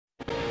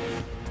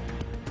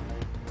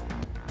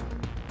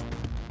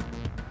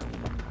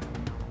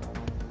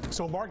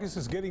So Marcus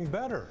is getting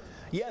better.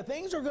 Yeah,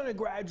 things are going to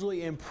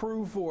gradually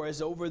improve for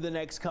us over the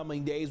next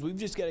coming days. We've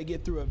just got to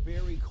get through a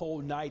very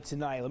cold night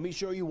tonight. Let me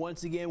show you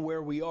once again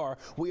where we are.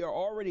 We are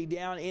already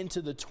down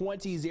into the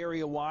 20s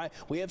area-wide.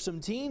 We have some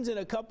teens in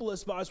a couple of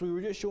spots. We were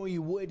just showing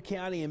you Wood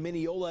County and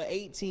Mineola,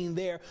 18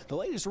 there. The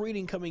latest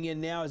reading coming in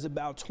now is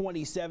about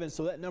 27,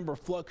 so that number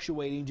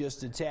fluctuating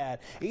just a tad.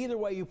 Either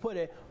way you put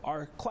it,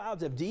 our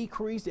clouds have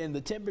decreased and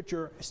the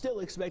temperature is still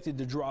expected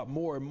to drop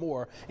more and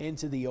more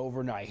into the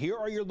overnight. Here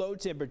are your low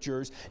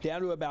temperatures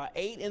down to about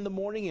 8 in the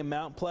morning in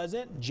Mount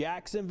Pleasant,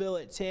 Jacksonville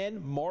at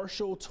 10,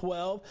 Marshall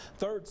 12,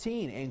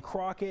 13 in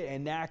Crockett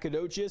and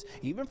Nacogdoches.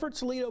 Even for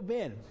Toledo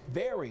Bend,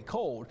 very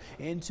cold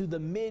into the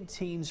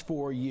mid-teens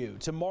for you.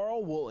 Tomorrow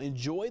we'll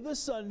enjoy the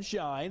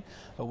sunshine,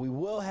 but we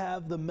will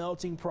have the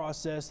melting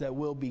process that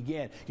will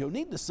begin. You'll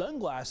need the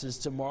sunglasses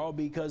tomorrow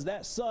because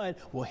that sun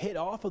will hit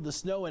off of the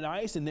snow and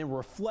ice and then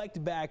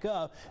reflect back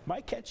up.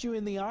 Might catch you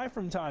in the eye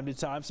from time to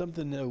time,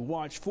 something to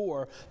watch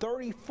for.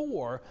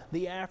 34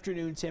 the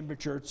afternoon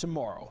temperature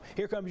tomorrow.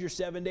 Here comes your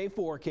 7-day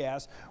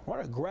forecast. We're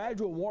on a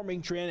gradual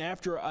warming trend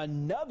after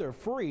another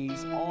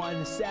freeze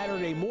on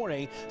Saturday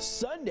morning.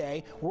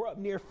 Sunday, we're up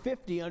near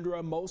 50 under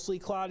a mostly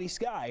cloudy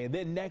sky. And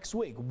then next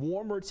week,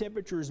 warmer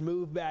temperatures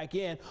move back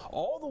in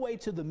all the way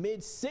to the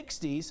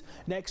mid-60s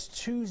next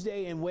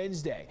Tuesday and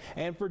Wednesday.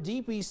 And for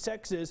Deep East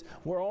Texas,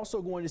 we're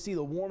also going to see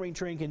the warming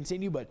trend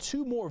continue, but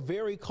 2 more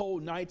very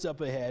cold nights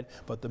up ahead,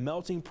 but the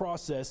melting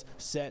process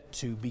set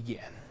to begin.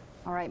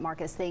 All right,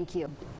 Marcus, thank you.